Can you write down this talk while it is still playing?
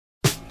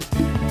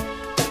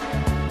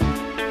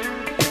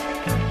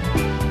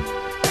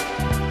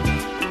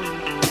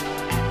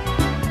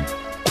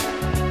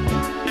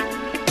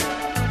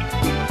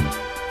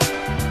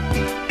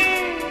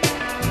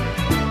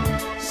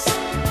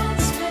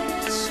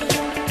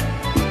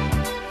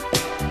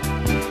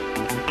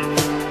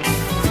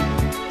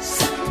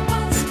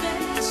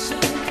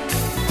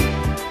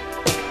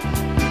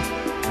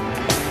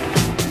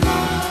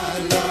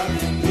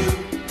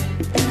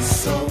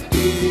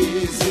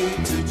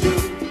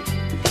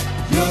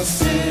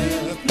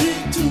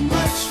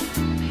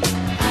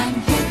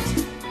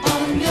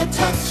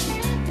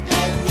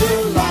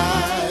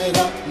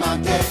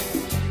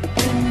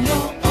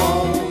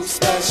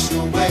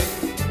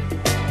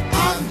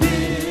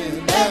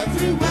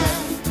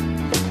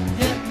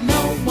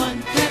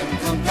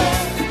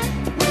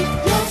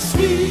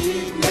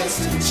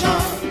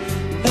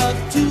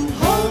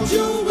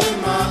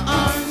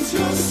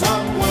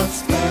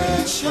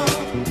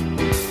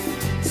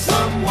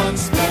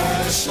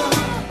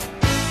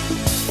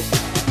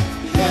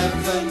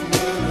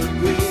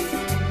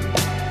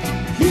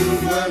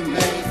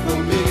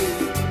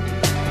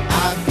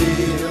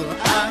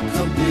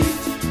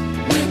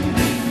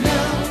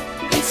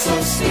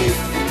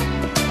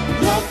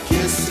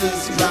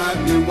roses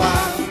drive me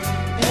wild,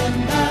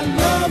 and I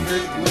love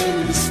it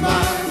when you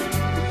smile.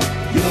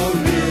 You're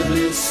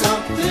really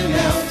something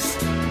else.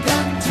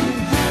 Got to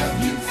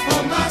have you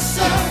for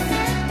myself.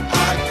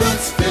 I could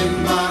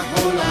spend my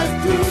whole life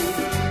through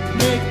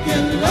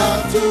making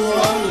love to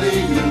only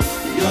you.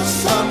 You're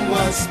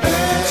someone special.